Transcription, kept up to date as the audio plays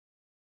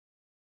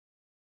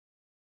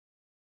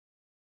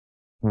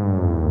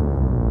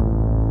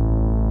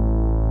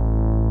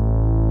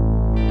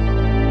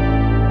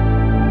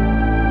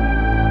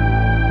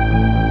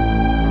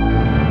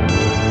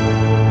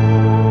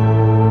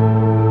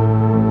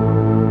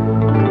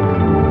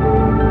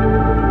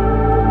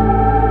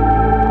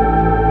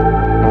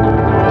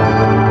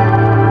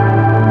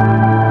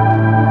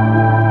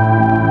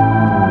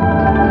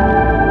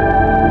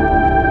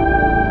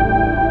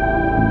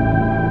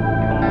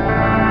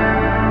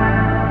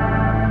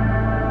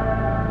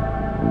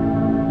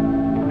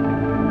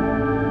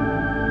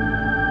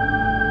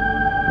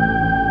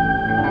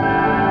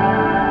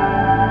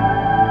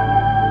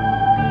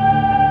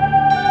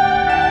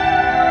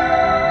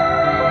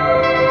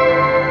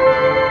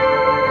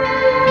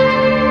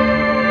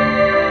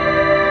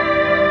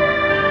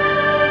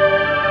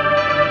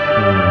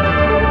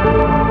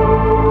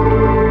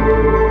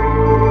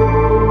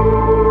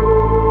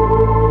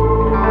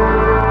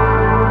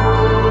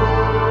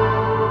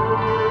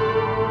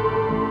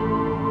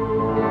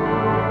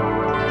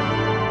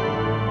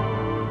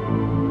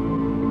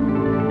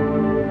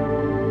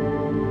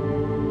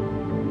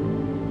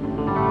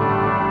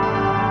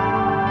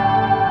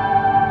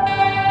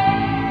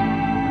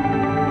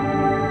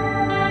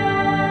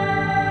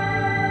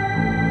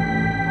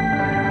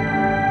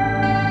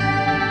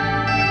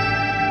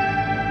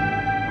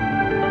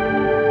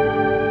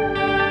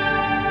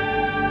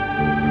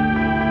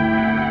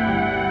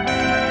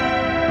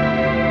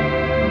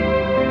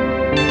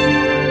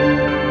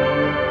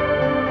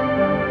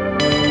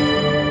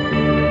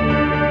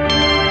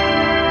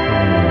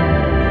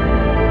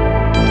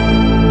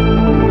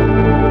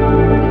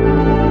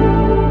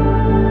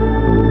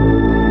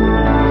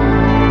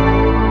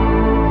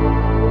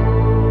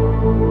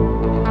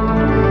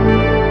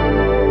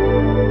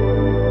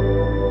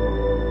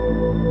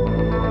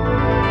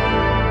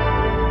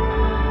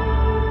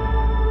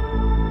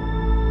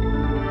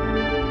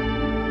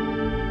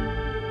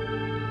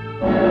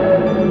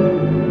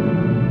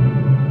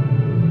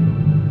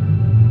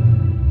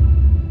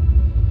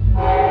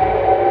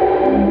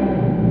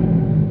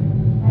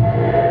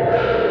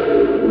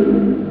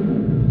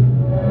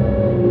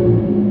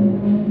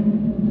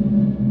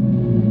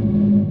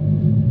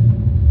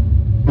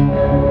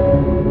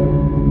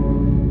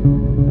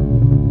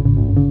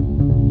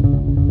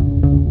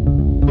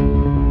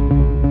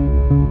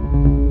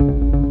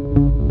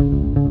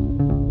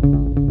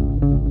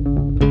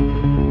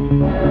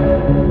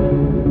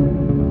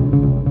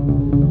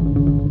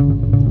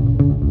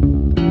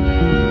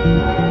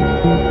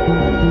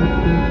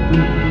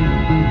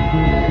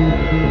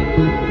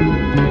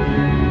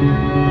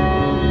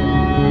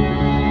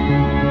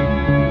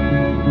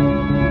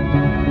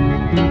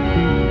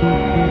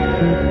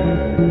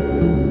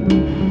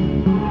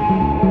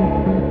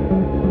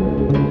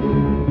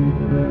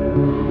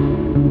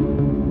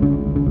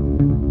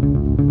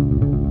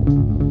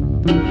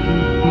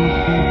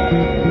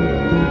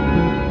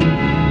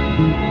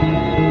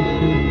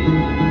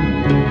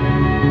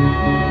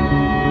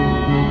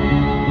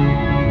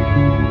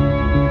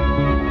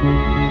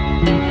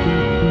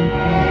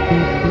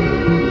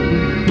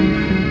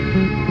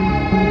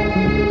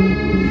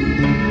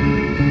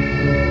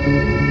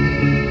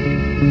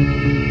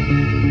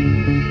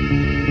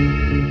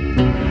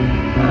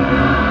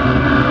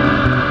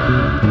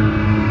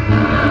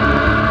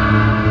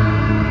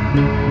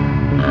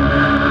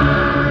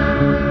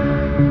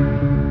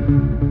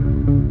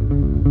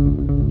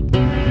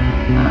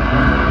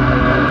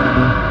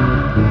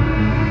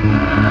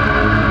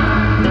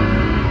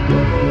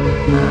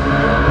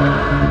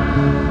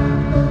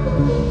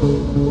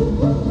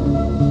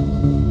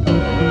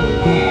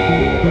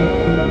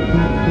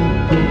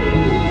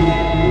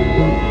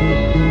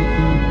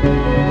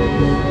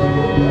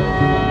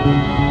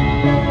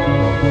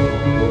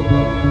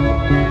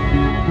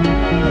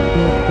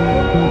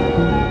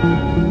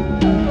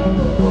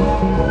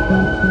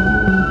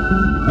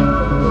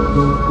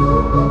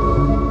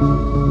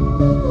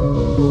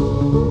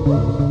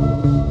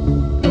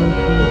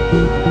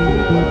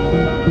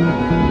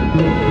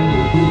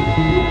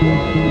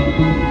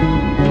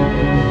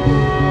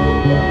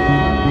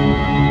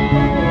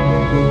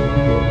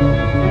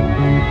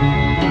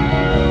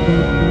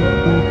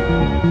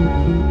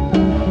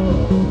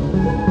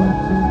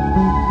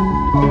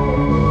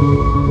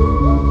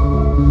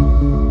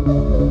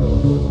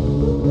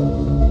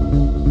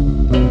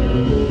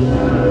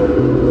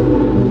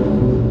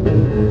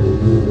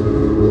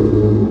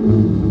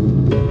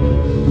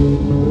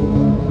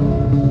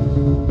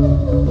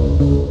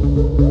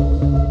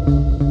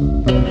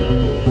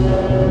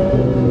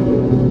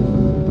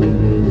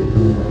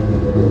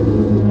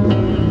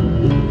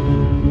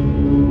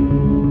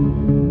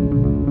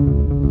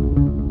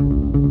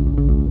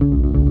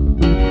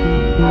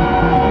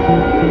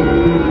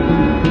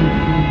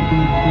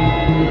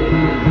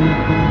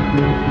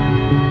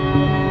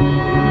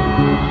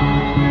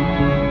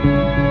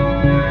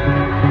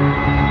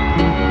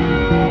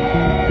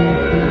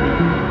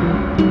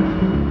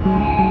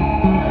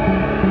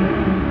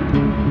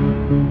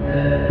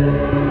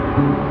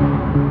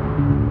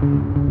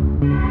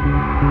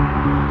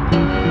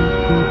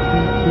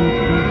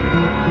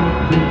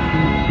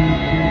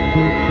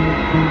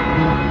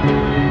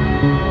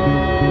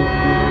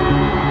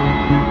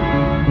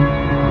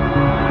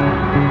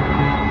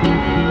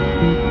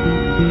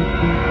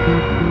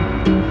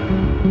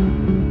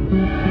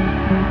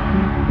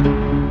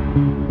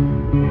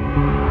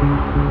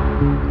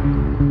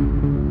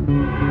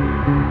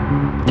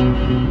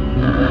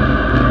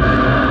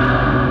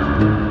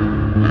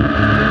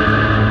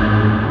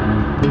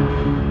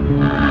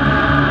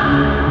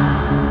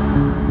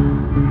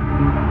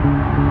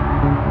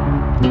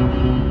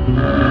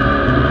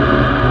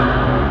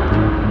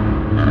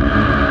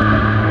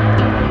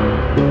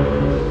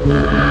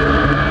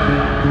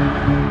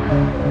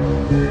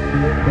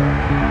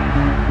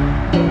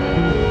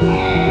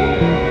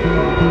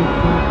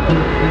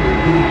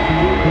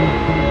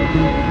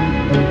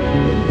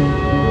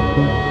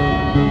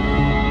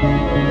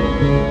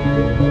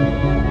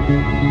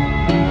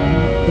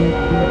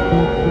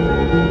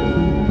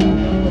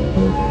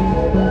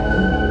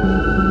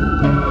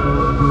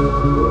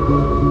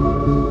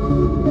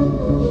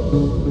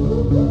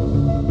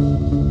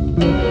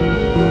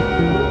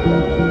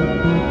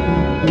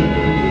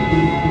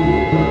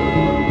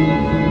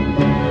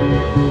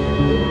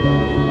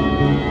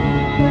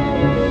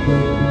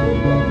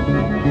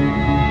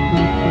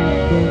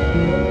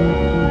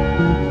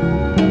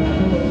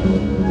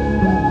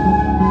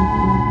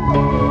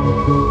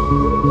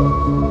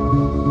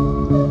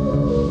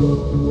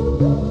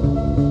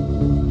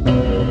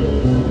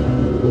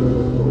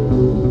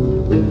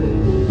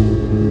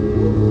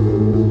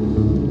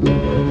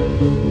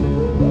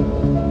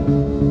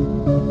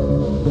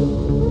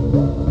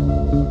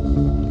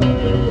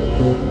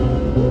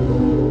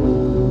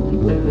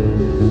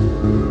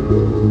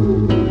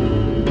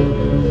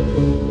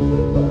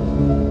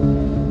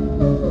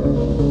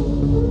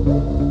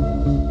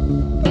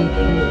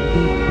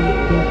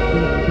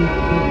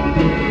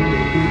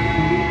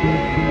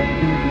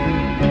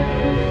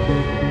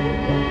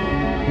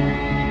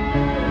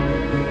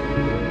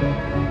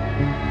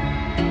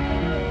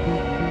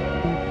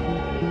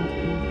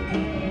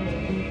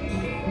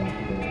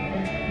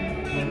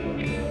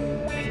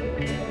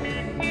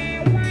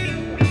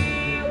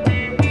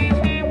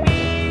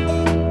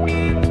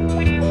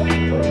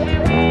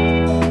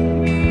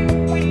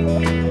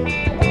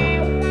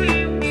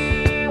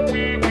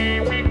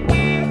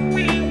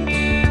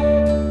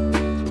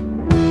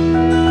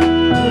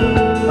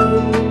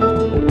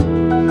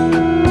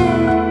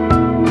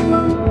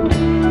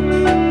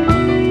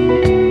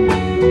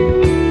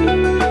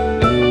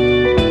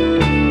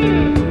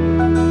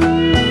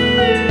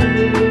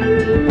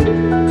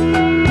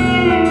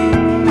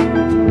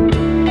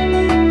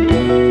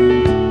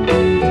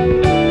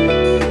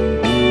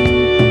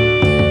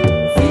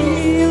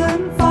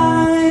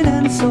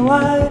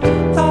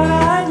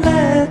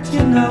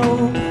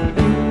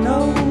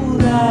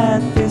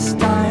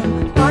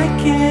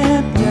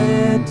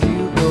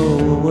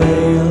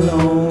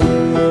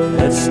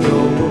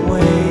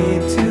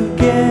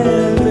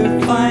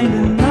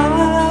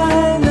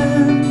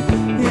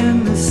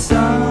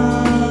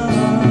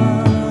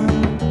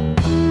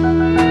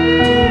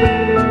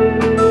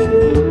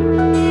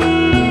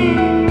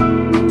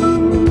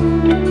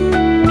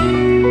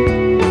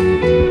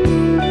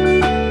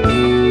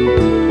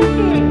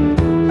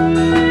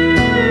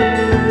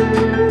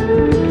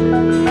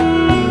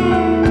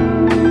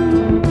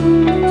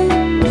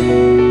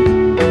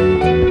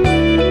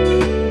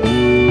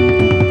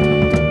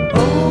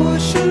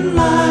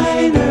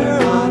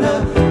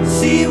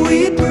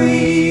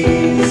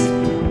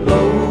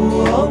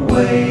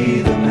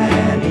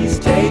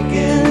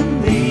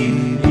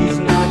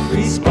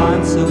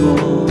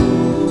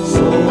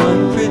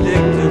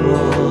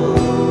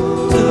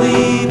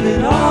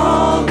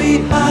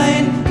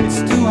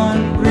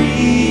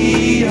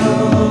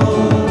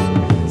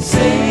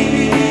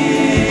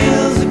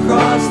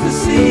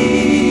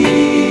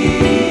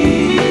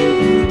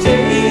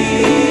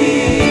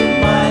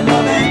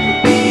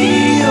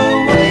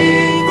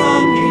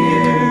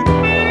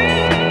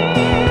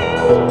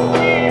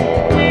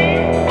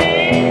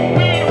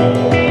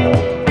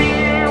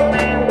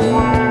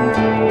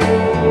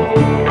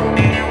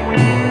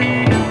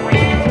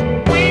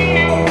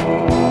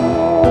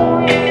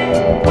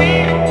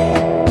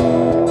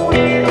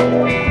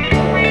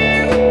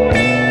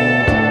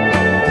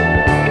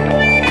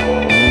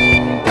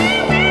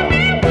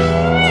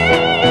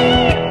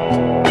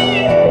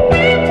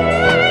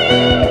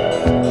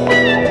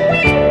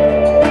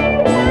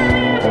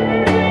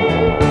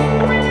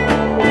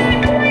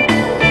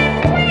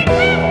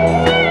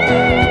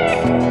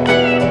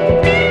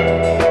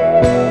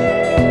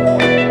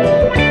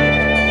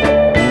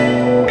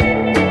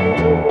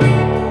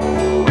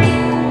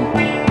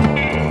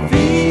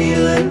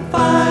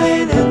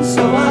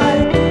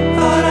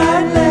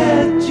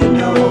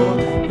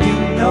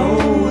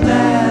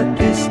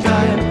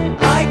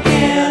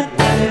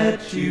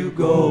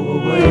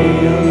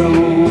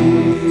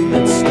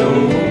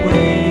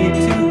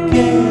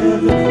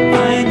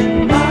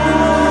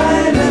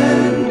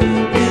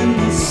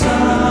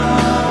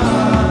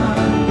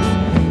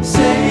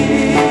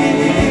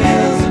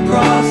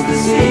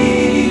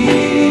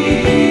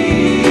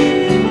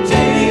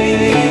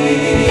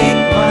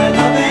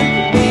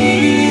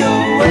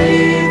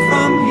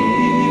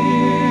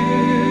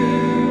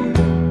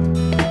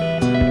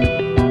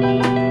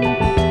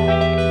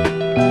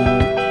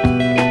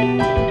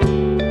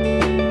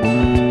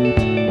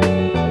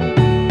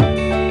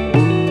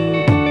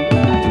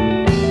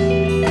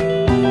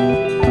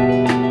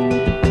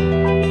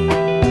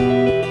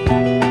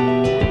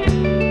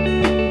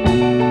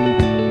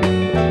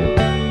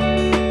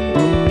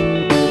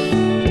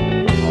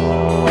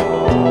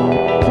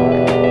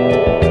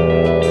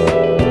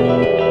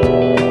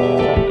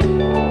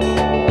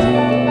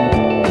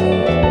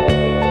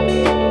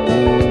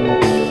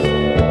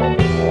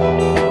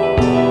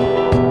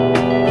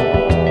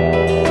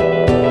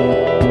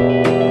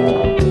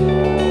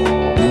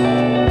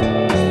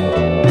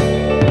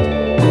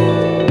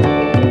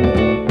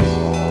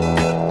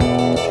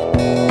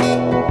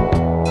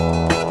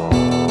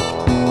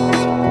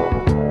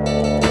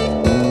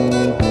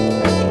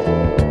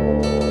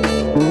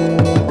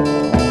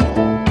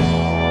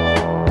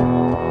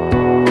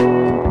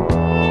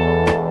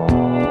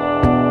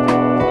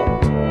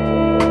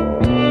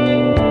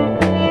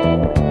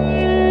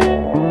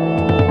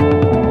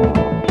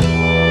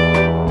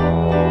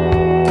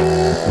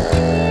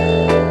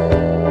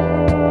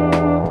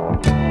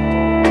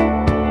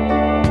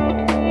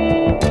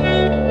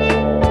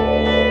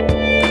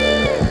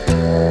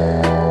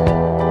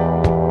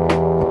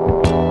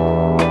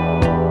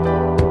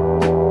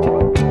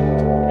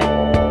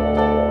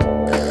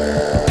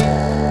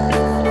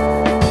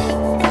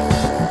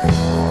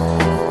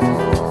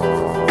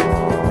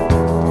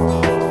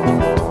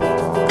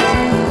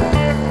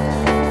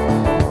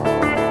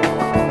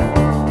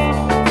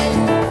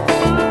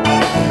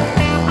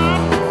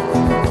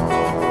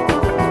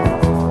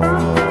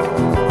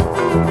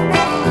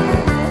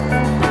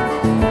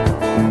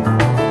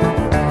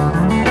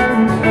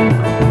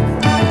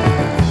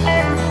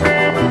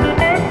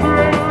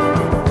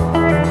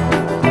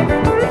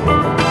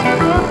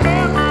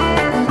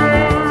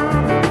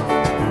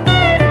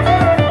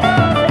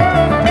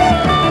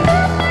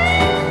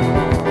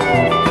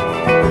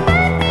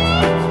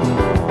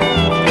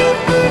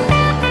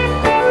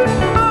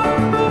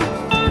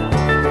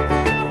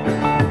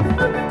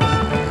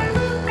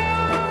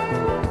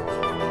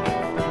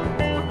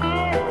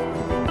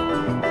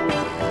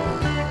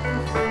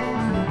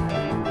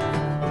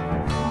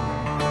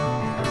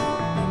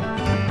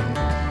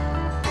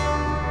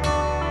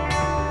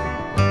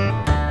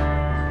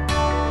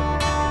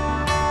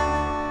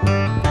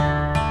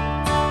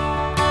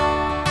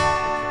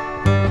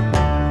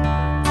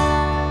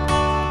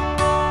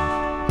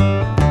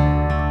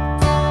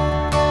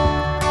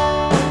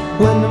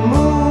when the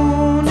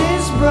moon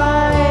is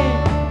bright,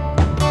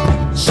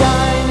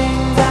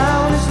 shining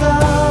down his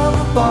love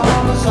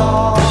upon us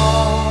all.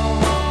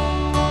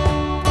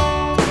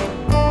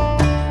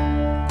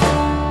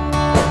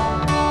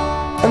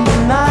 And the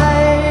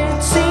night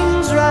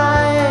seems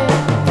right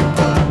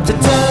to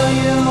tell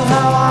you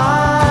how I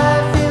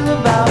feel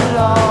about it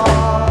all.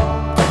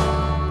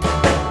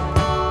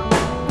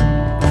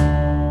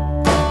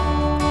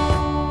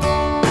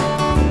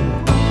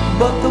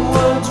 But the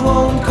words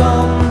won't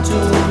come to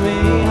me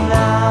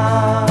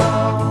now,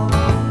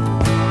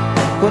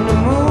 when the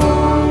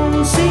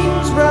moon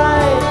seems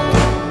bright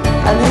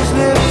and his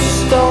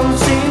lips don't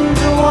seem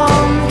to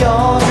want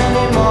yours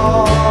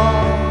anymore.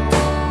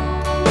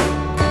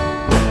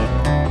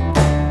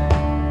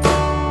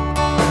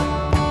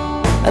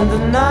 And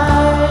the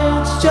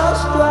night's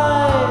just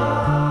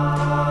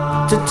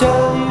right to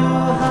tell you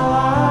how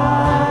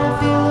I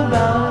feel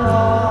about it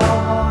all.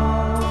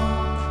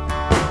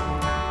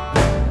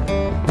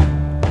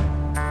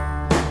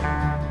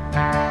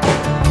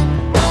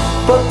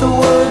 But the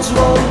words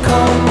won't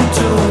come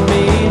to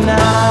me now.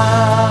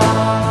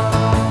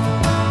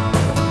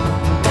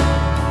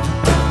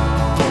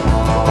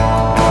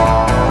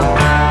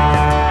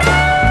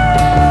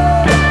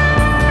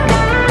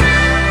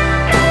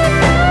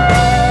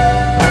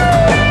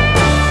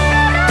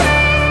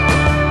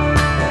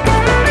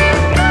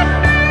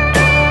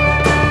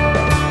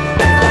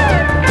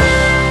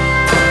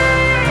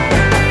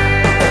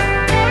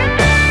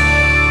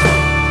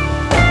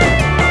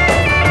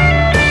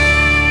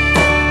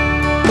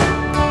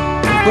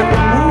 When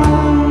the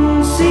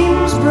moon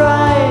seems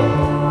bright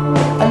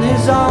and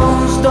his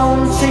arms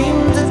don't seem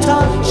to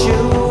touch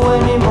you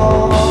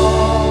anymore.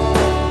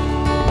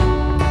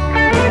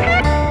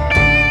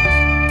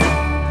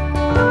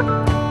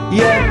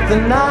 Yet the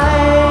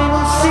night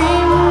will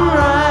seem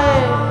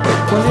right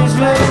when his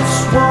lips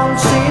won't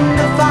seem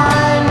to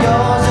find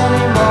yours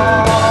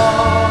anymore.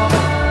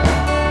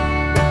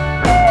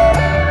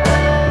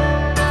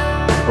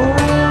 Ooh,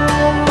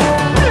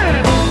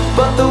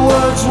 but the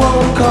words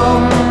won't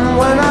come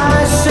when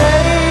I say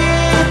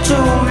to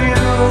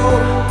you,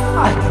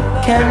 I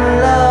can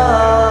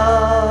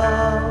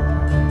love,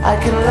 I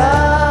can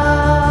love,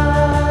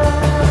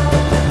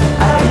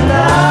 I can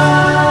love.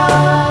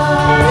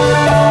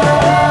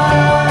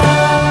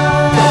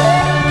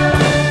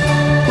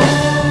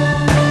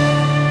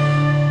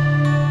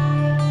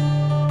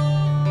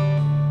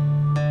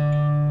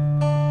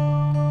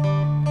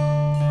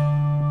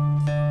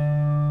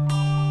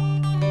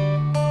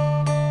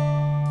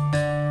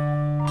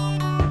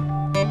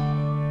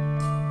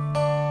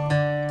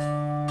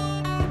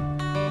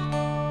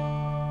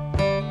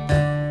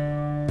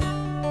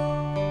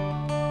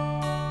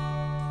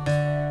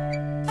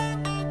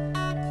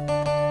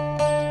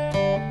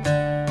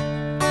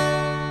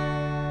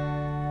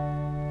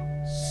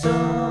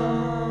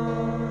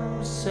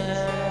 Some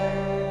say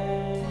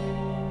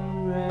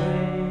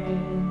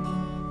rain,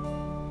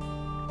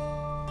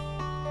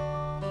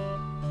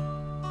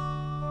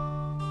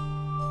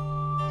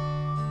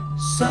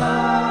 some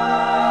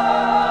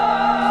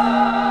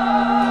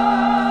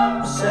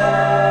say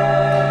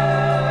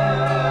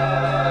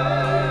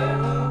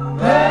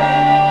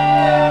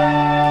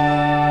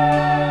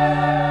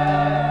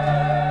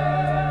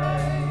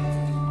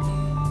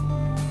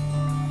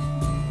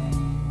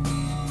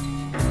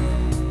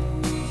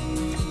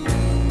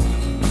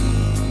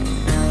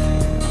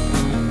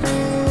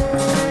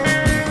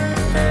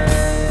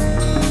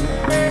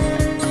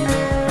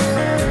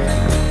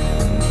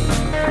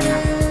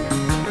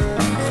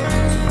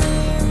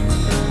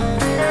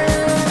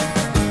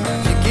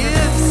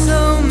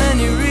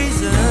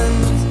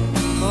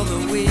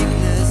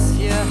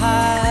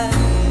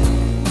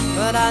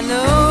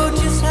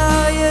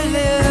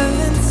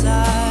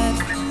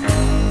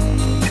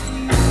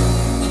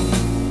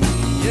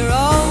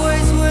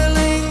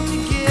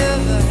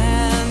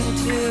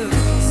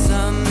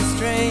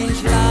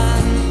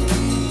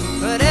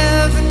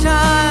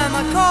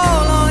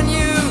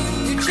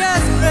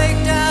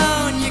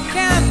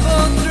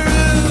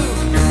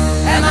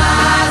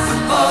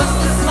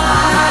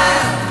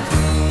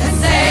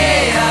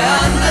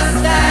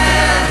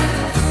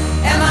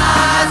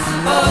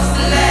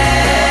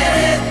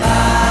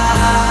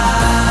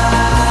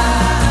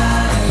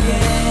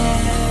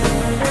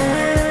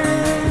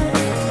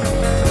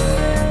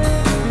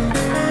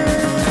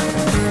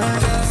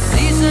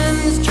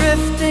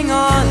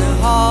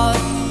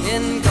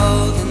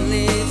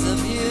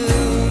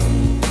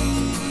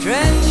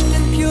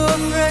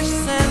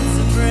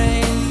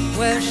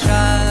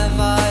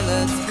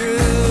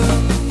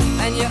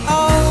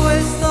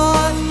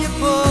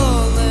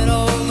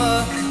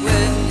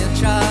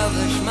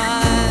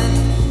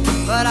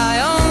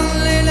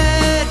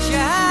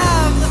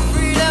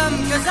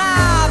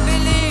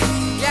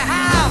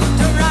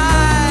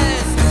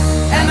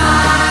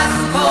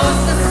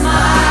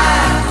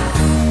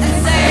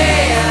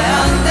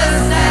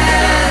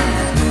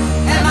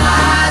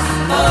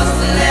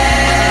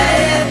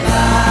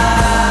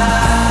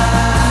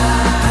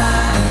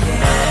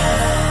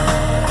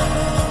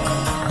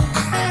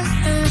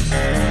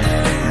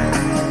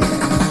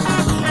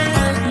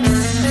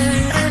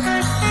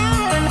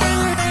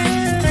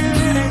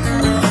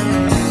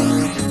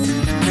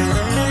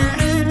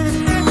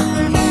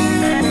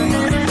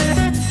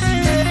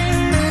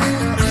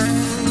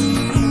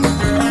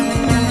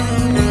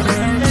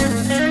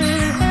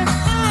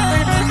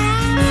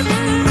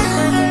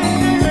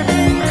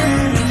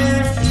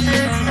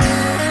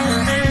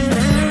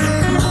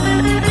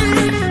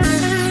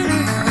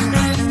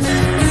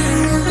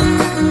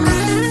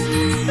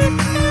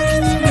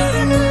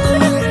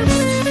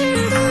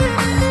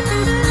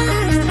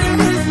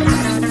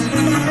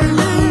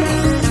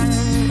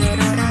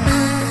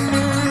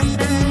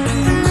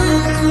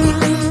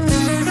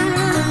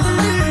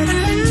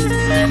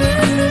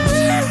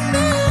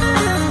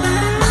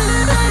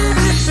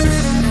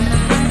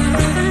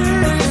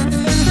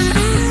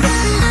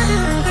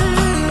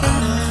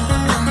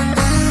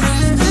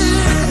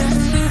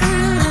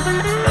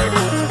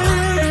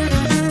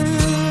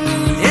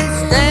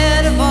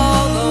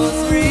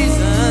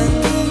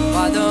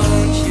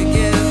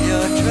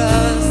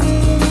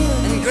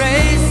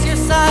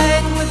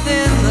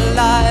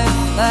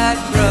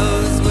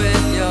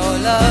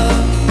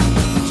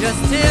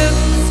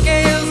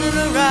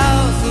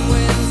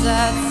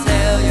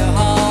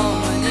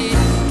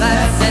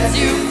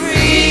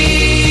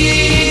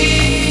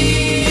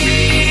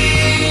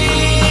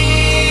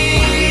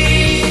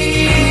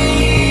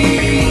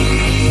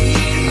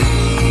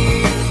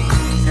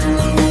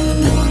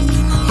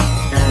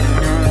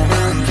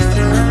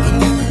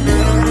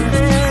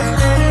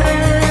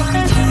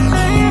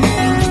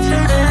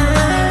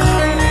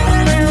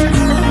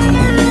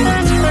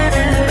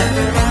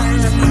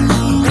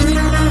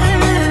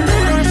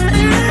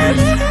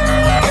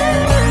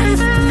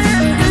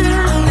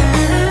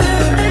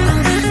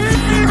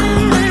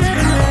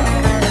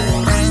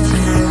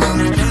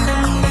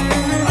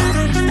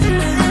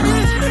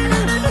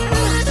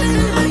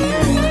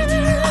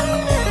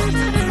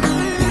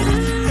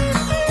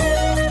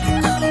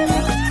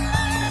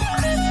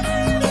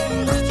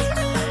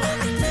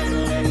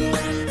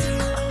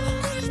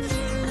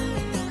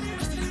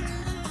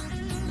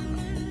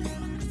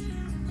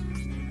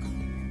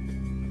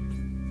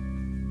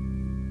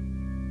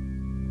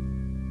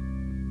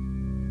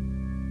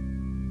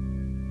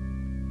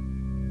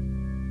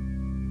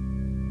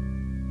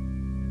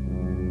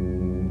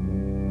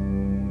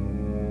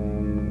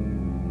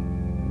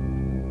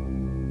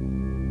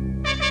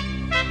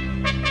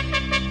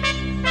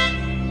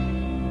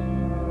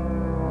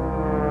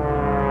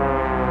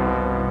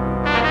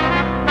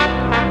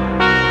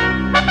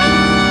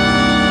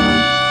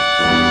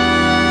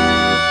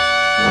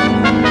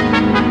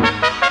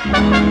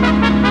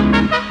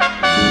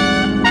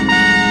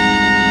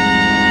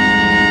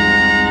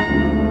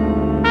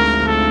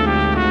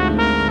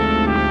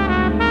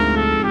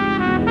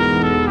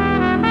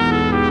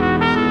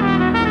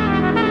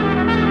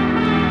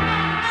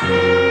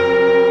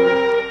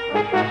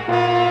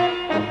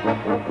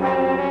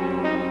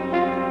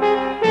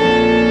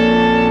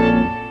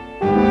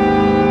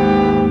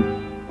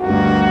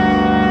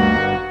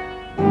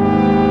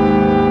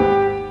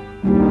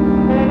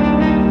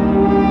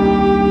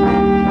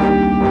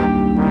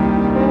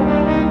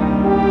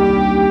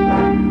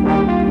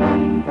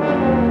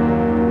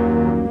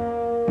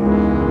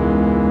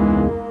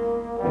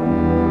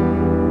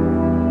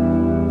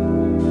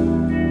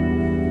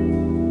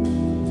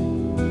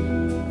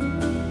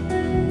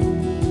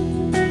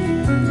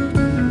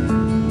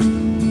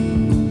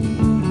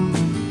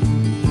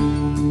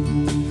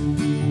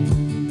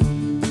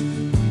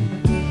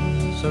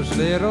There's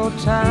little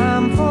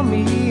time for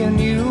me and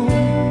you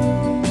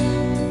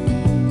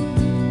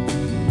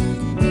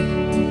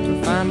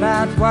to find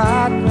out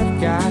what we've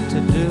got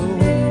to do.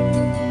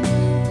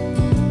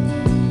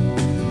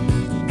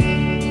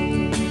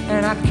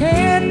 And I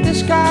can't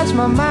disguise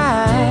my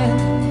mind,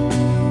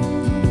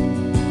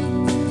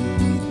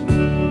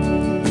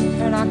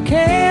 and I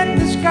can't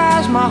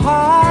disguise my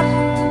heart.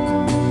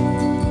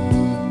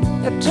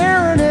 They're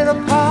tearing it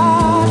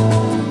apart.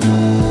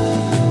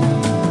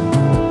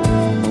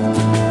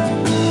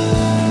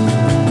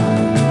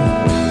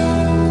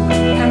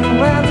 And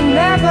we're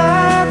never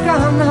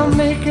gonna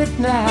make it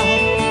now,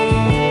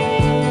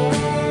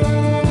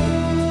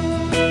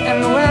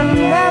 and we're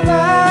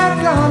never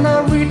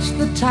gonna reach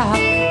the top.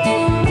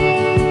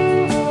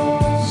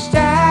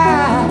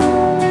 Stop,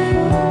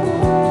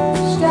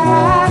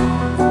 stop,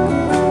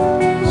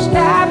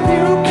 stop,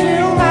 you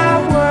kill my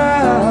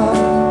world.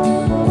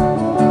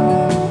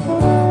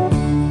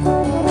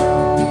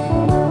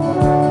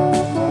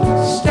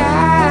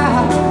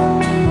 Stop,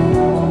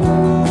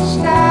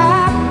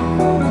 stop,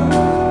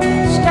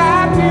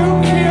 stop, you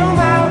kill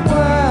my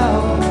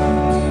world.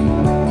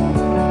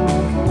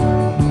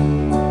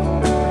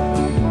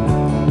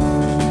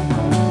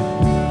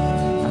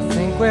 I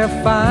think we've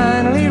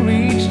finally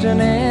reached an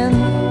end.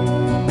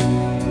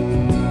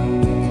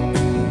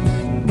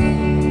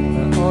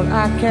 All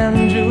I can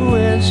do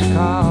is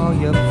call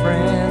you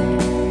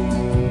friend,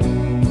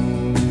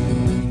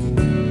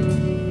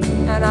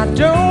 and I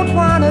don't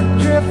want to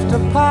drift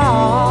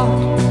apart.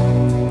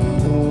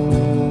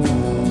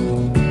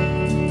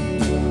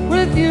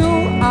 With you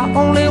I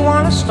only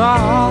want to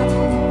start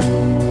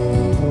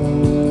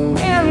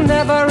and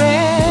never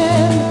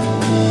end.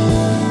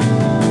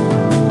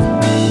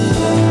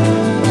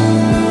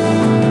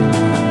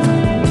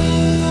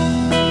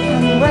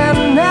 And we're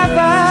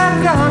never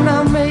gonna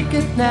make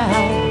it now,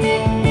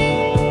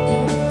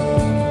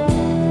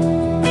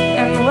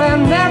 and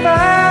we're never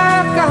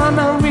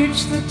gonna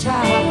reach the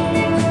top.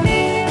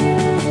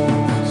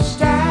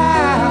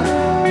 Stop,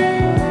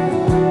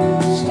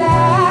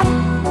 stop,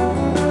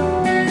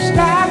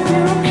 stop,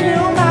 you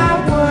kill my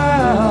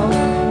world.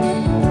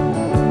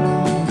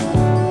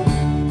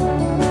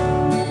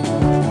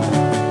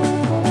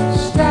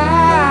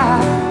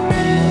 Stop,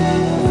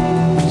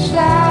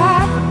 stop,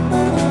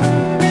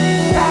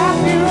 stop,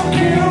 you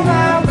kill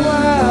my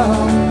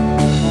world.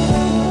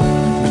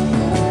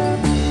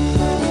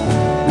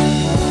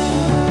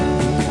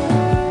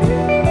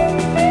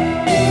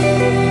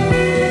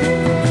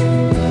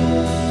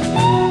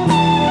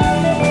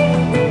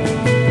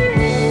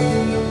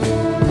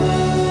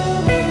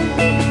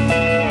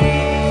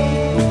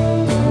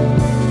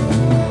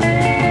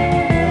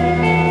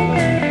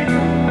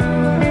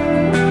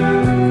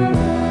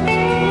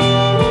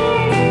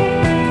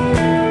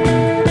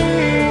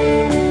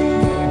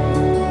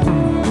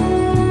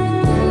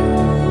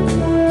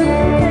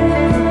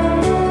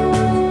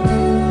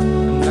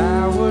 And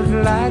I would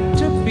like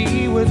to be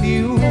with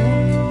you,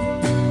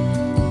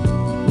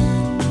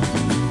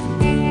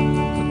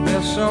 but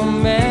there's so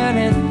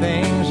many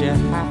things you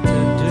have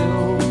to do,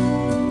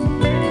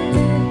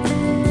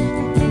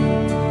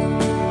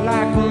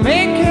 like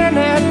making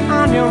it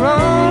on your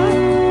own.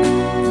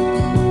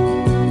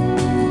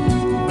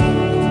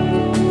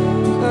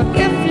 But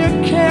if you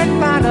can't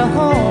find a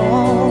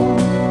home,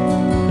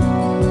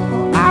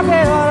 I'll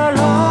be all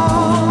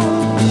alone.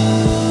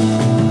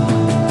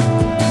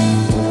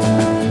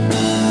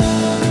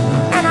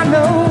 And I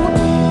know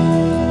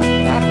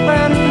that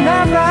we're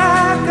never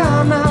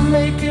gonna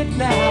make it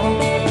now,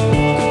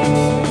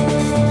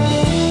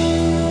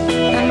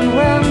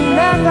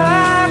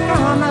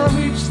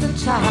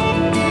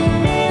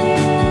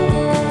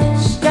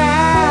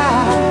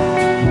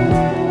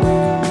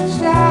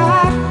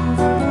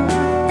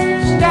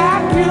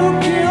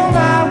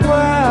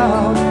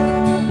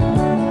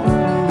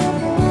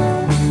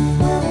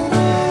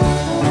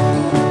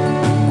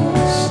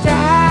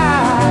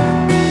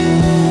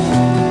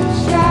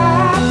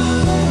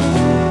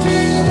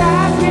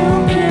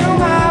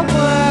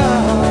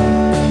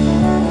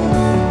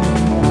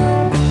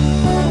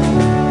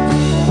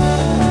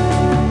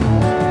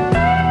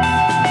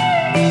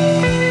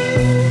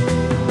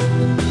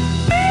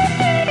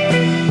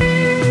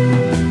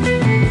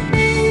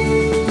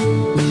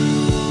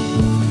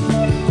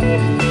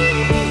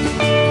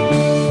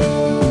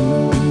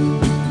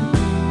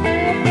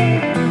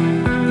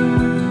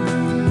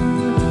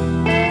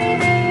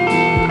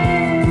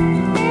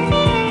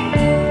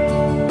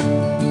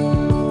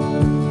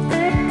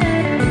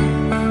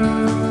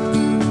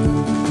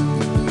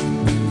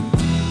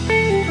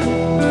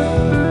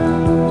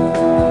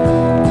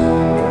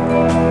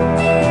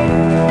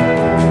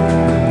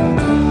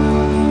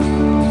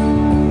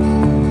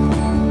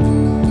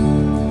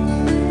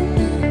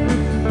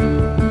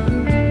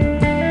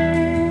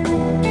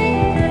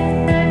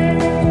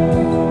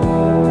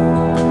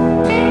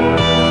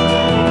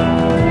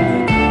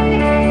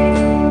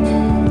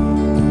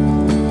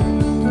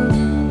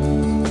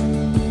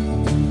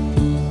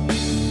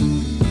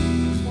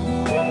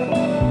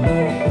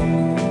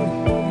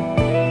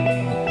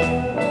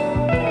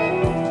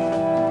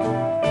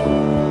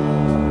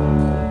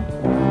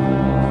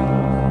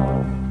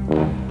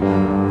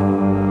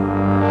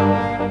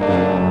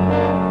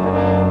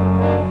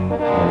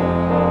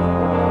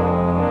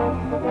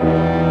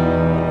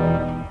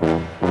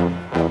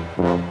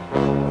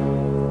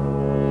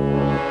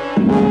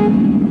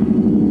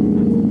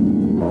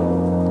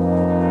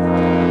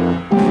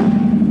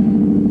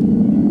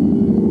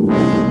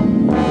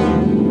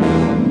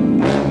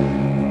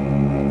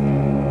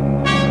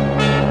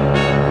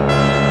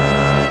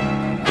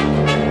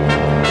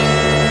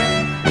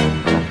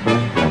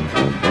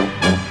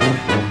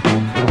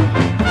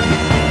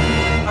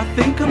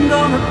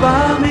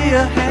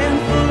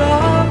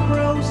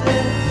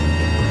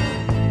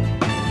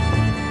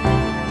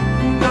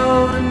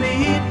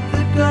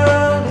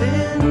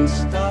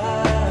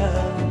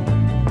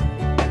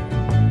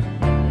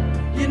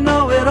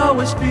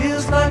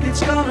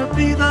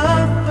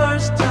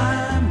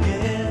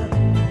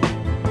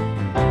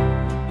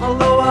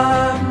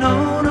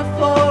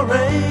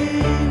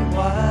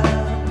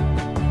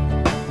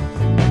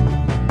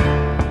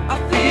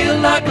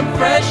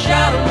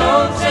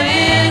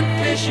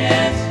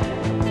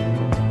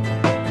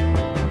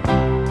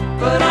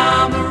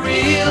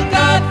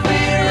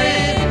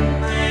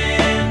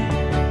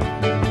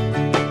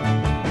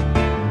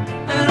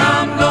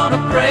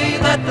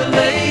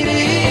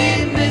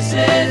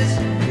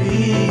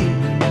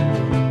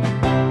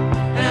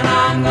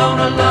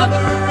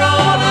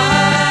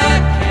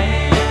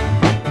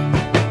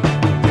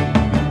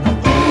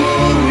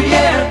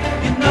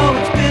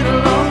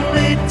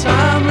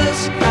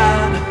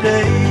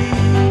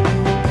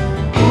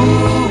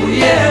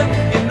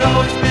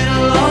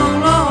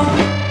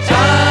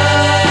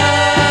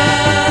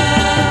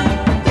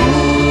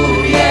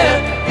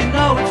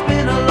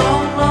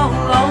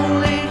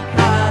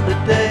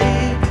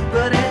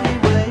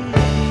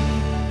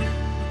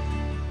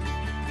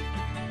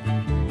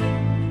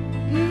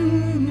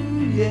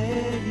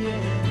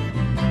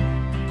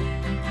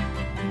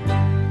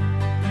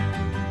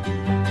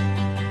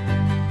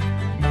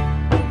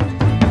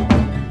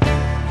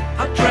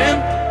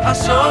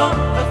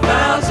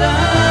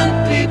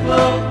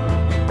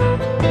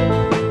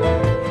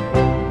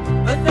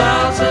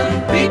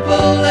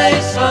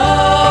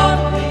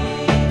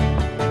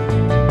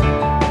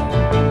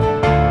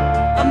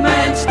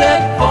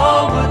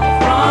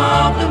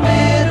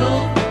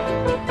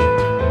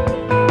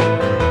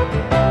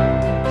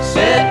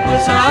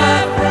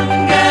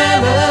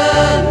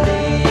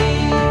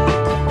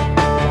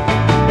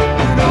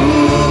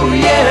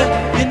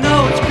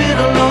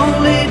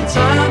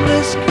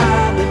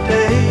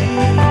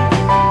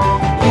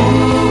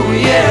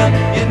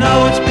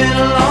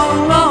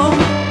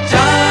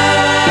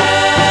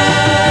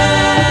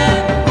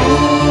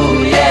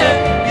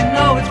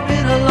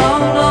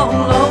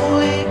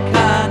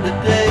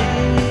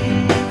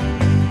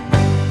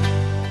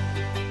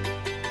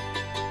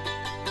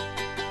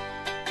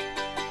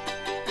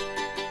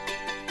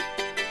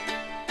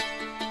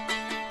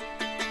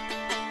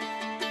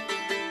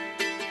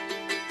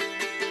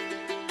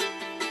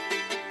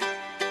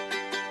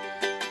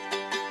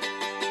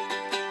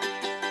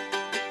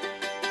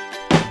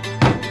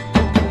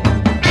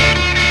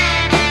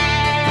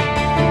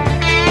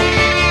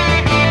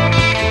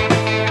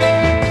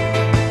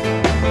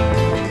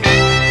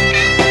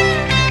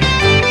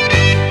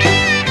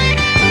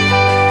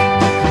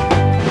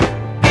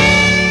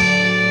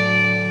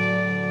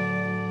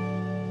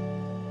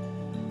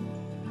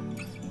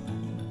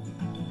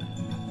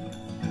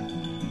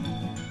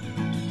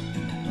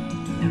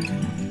 I've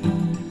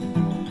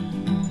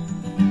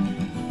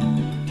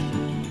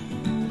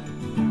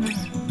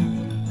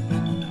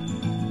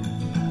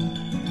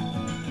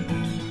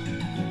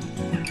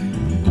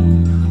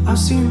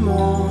seen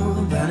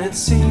more than it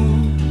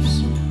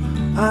seems.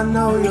 I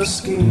know your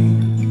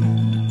scheme.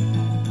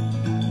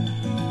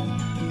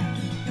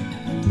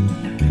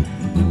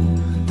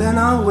 Then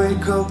I'll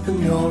wake up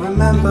and you'll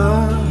remember.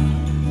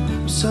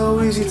 I'm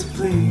so easy to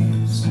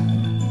please.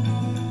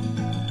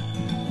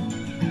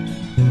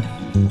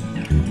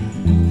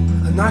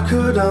 And I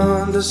could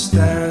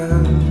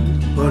understand,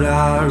 but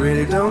I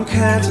really don't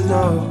care to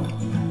know.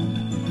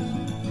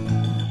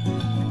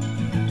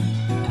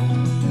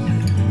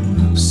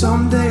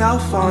 Someday I'll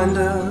find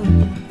her,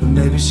 and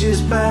maybe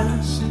she's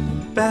best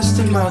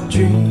in my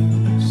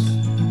dreams.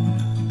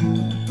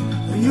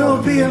 And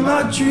you'll be in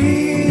my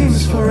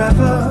dreams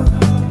forever.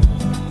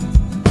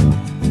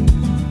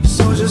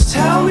 So just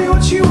tell me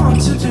what you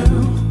want to do,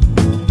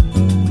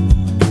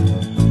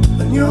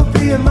 and you'll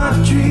be in my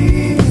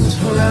dreams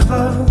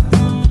forever.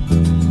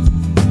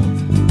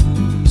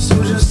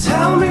 So just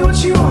tell me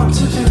what you want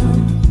to do.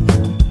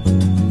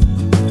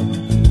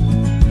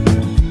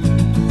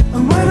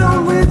 And when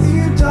I'm with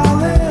you,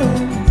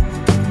 darling,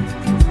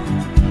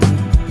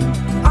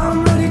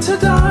 I'm ready to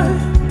die.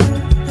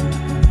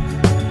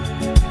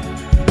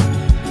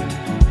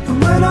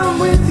 And when I'm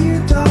with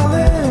you,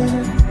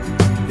 darling,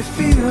 it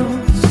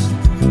feels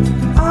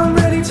I'm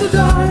ready to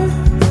die.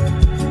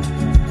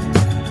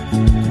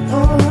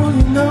 Oh,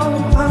 you know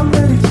I'm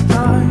ready to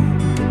die.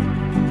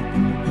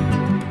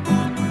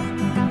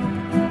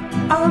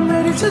 I'm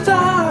ready to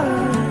die.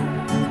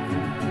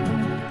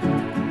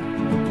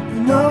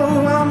 You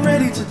know I'm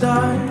ready to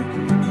die.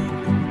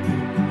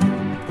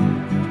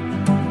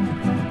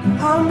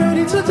 I'm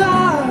ready to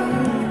die.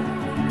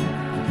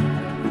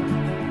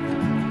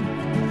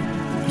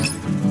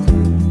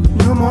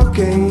 No more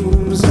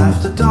games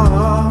after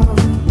dark,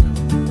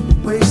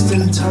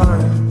 wasting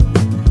time.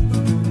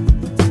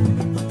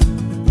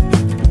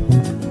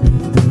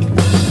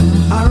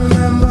 I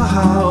remember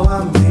how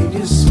I made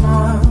you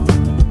smile,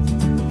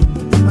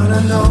 and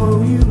I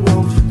know you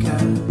won't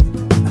forget.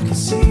 I can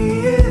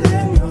see it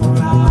in your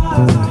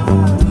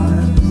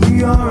eyes.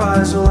 Your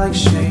eyes are like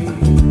shade.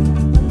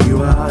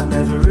 You I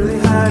never really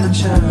had a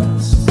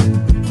chance.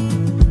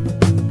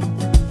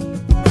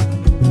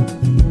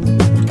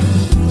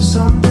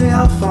 Someday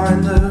I'll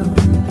find her,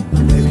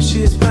 and maybe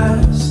she's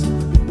best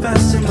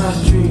in my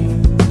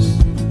dreams.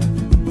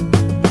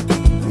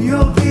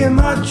 You'll be in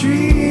my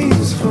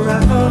dreams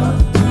forever.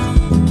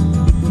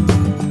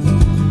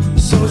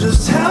 So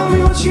just tell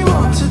me what you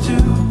want to do,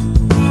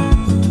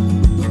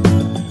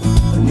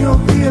 and you'll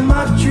be in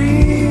my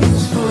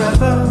dreams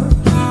forever.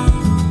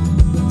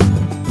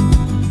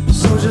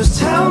 So just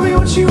tell me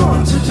what you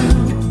want to do.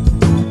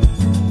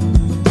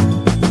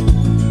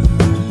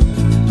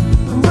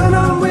 And when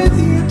I'm with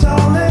you,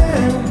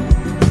 darling,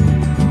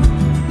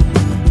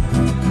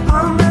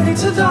 I'm ready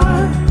to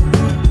die.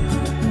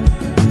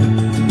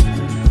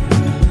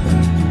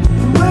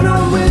 And when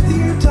I'm with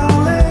you,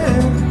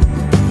 darling,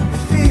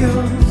 it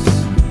feels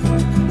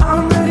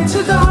I'm ready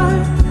to die.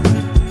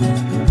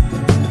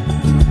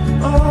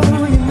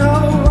 Oh, you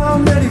know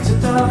I'm ready to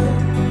die.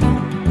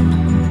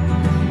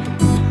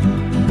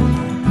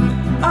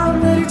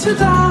 I'm ready to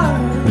die.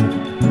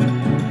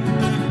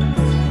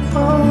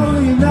 Oh,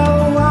 you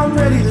know I'm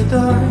ready to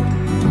die.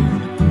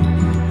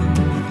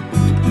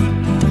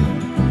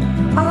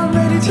 I'm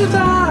ready to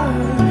die.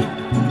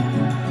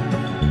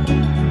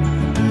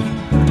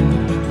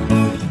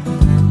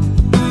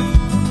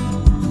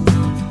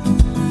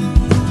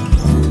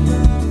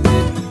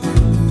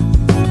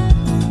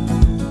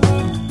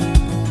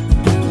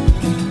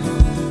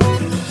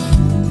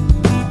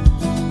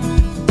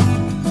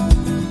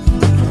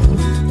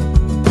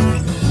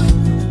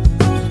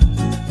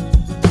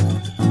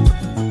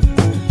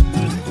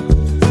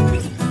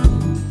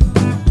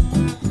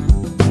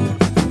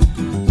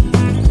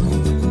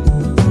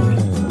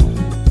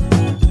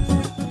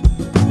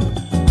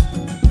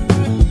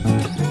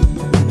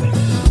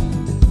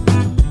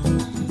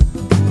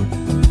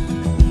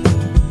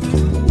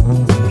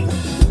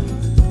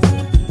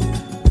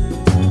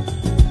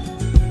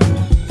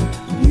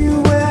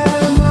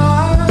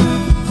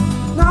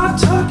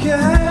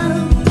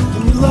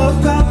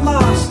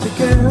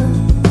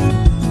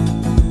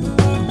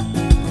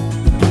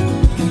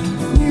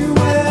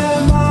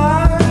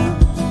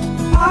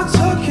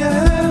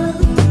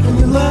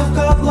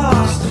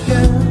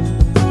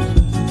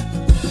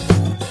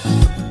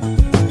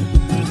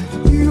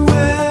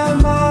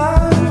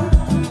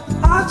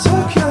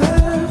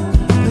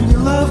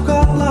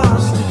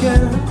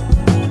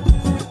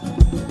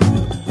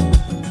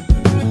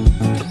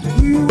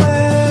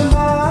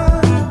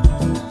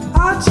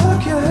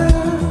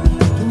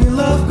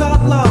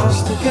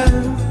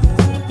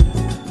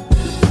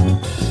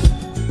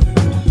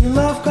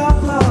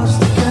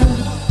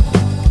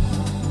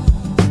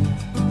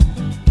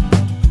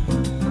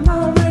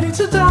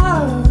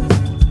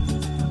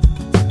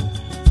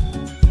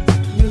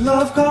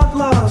 Love got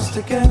lost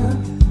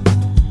again.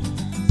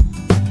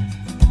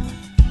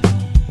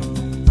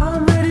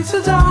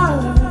 to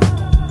die.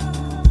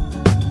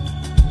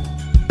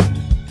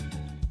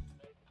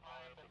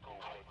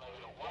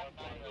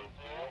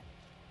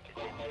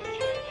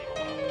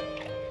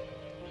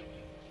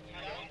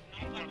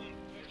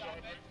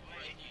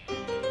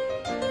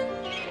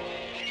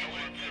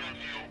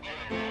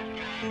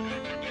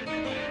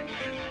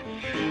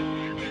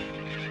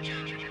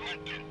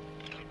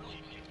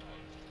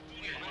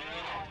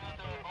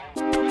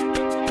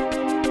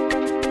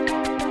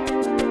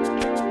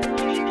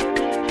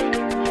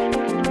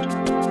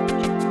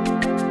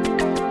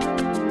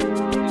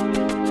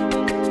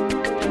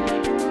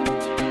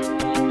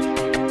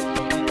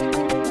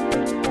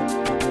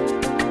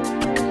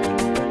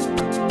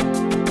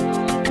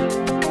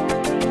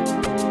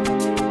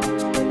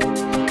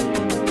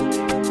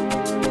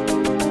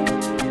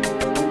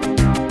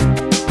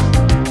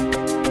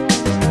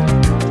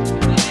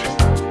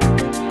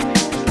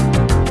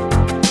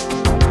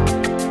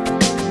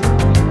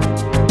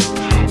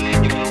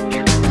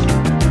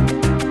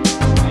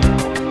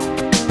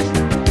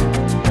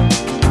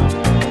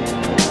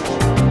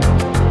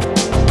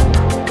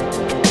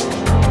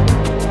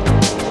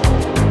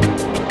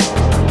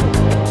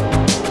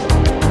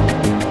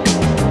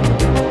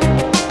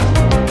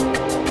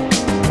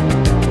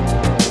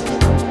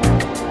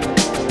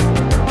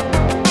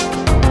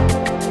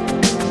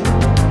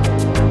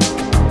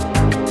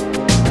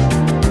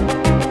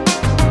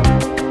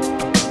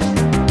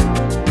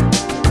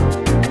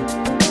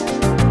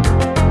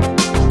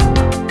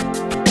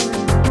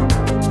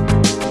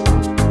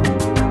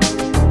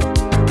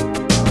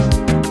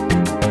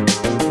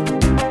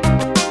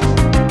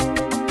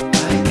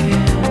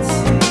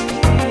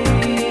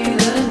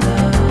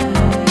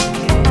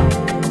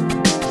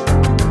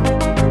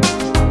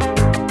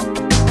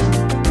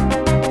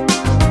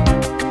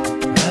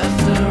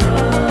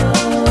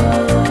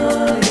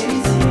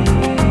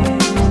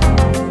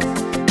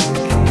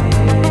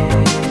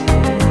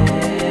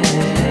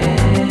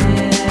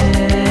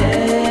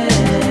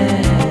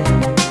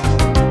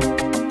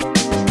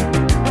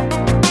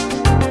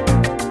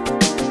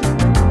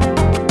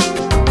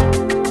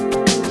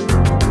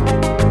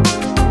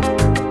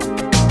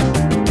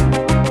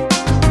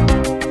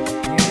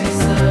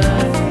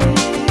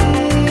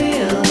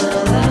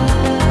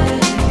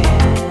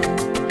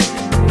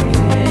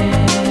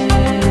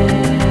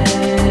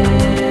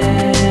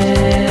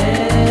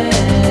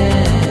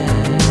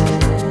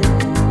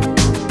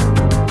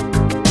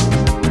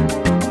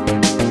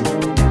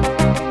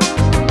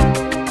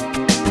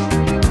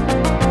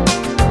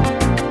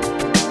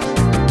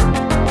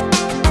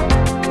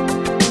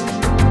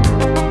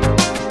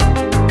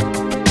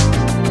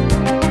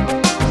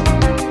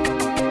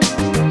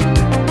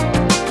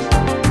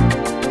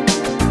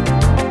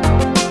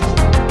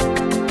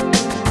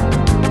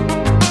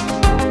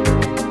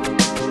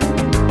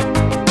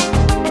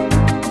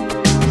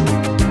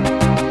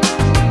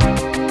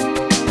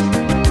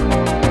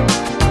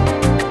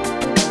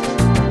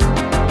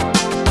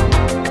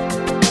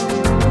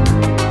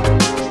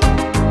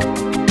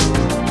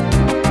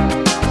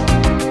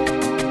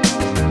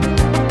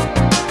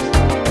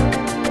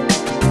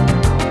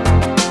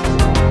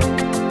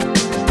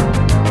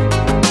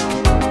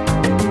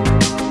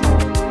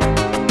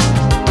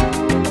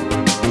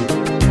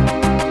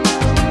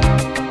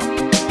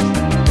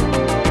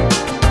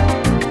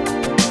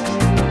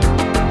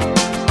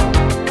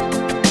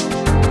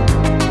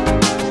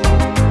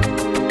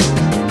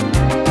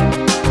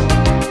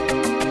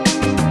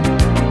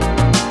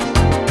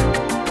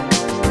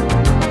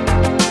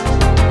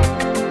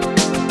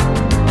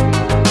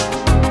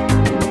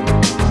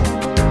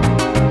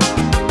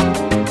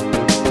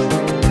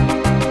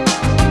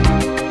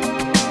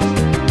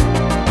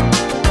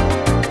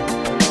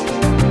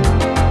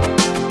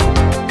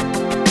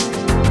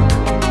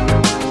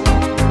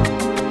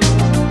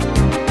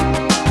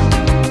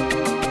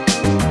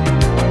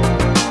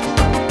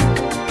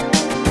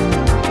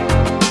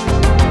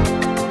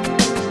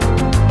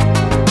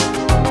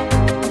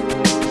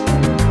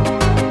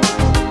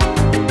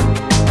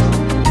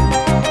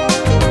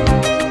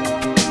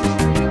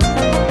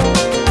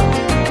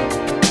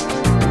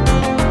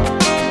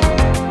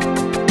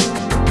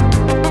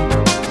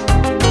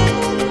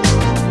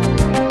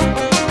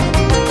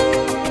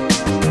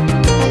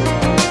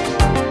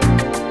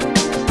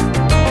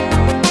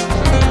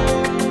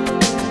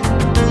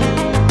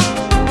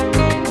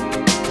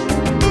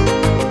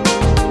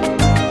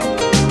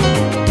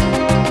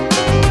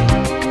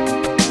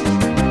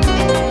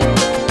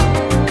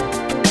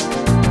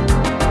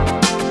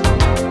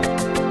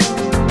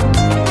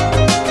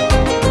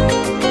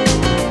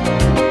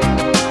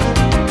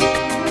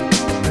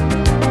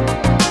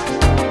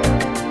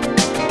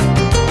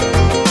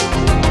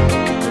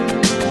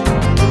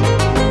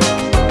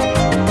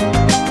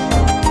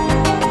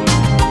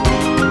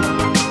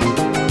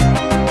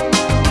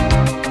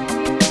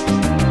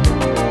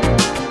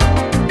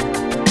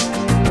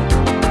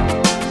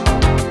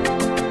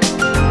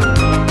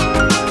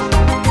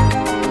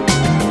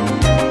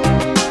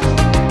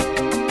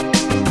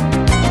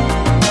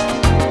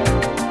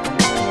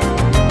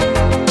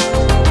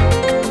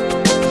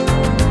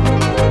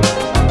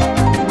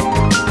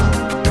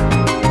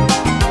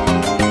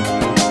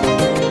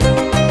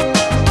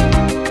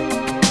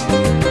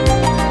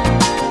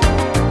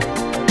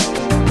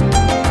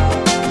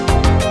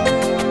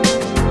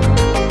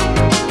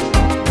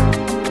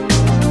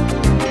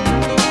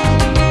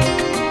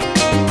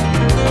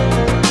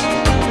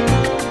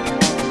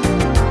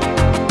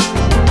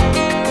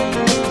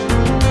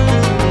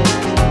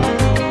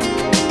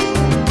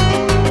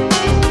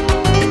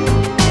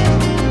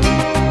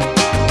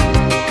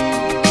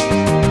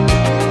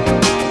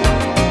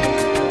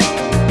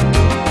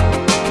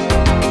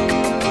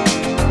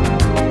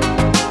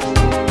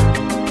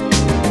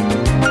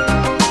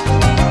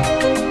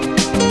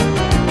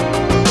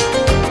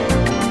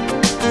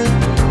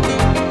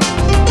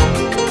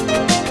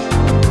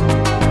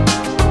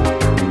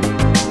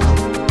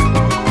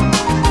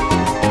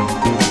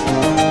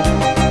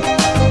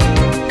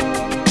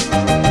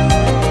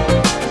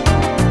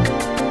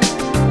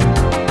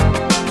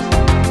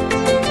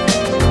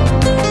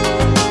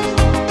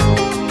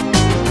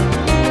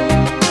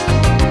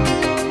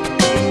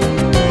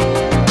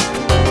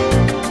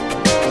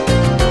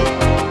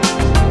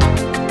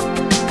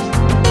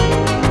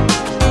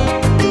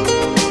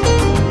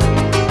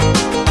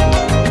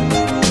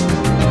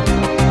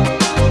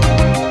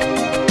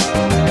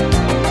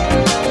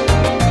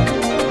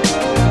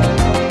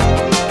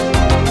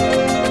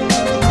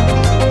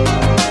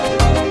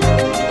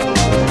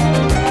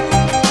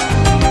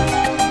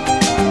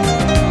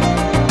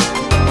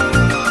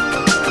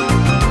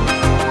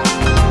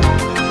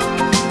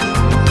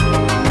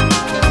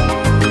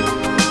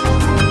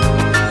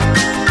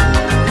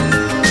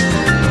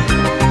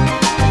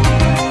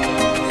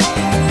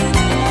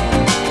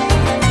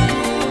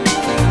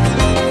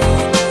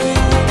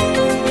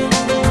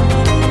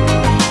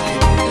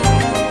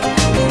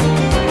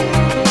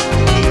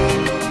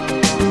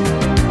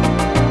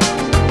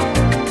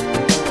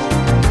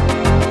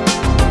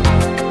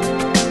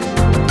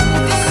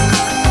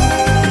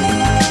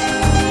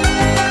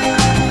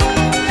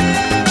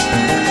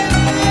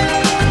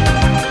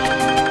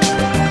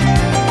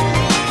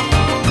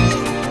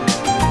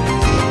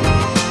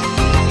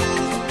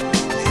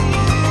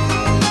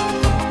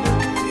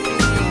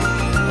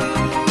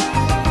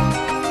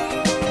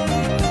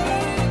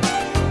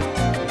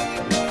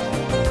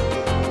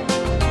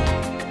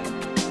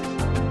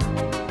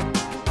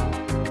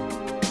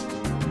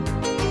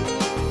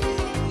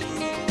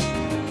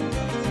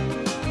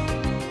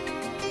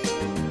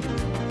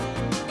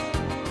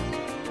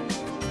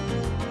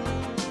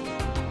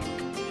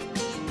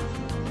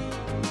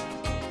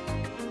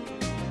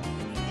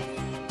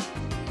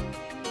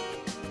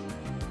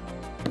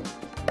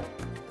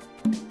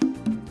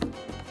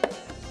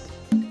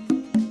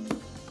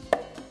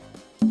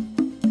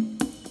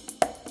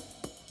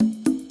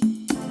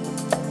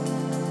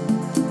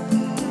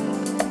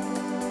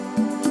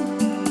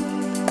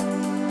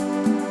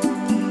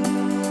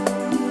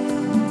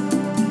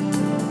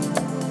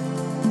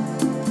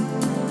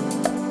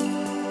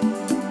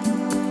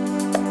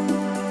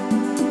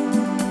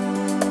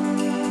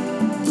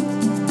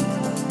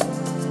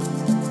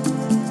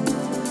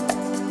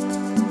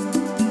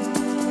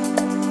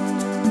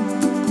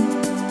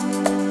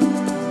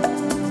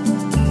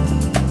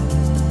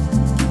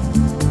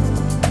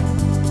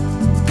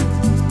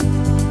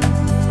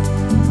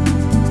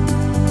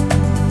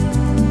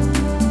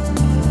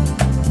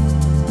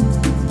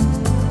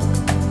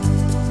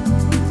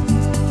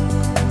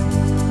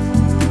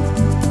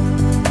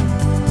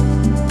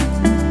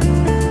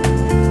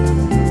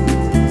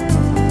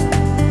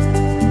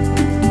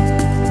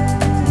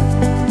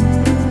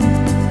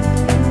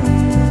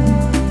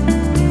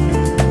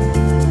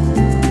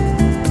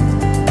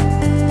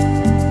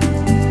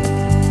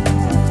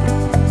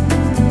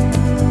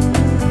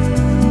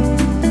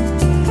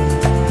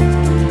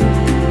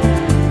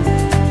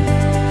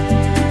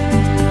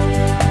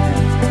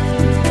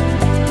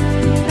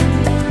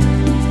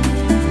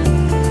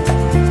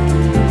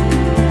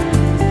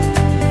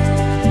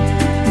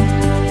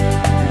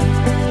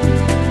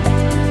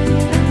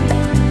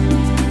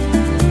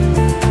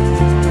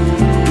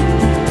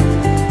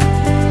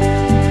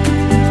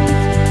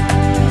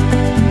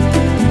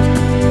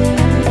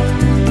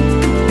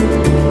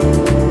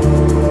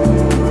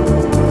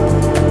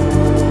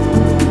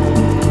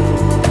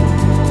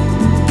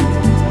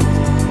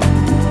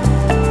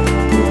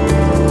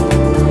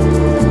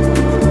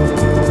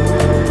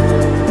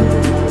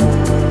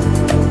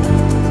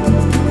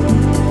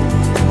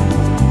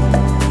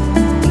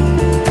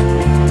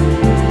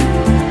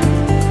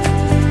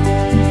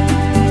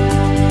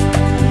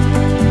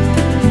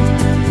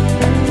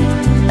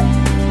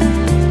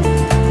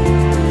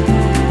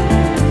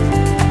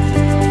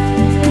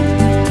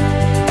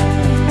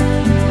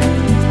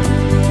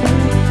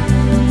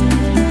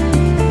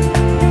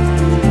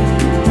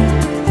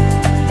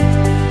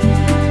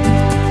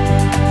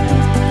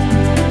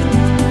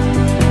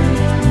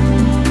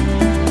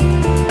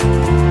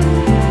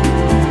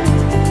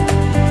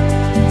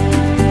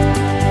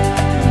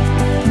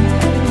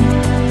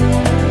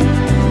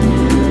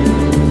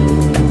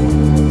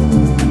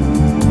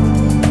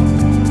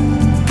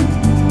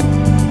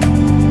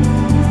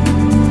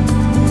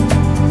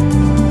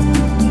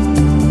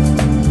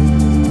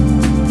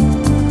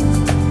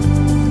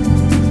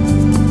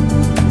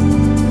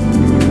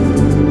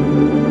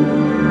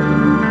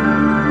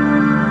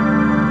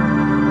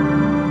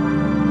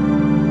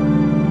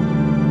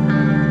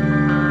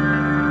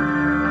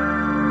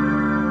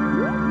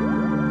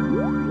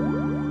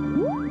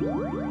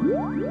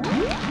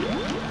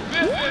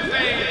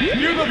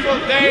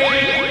 beautiful day.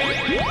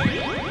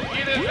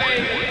 It is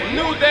a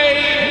new day.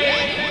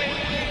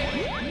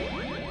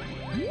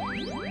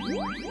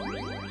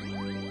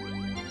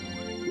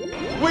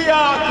 We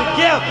are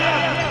together.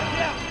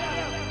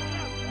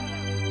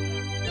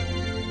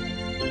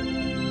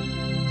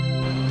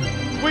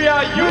 We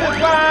are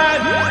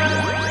unified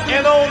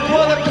and on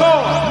one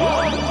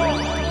accord.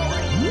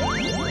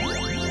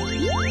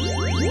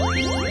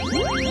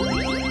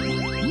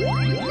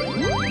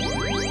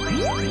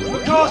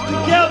 Because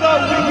together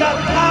we got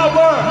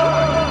power.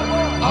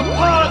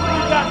 Apart we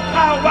got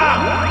power.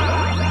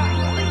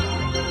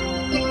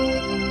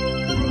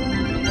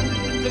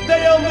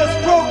 Today on this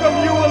program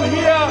you will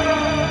hear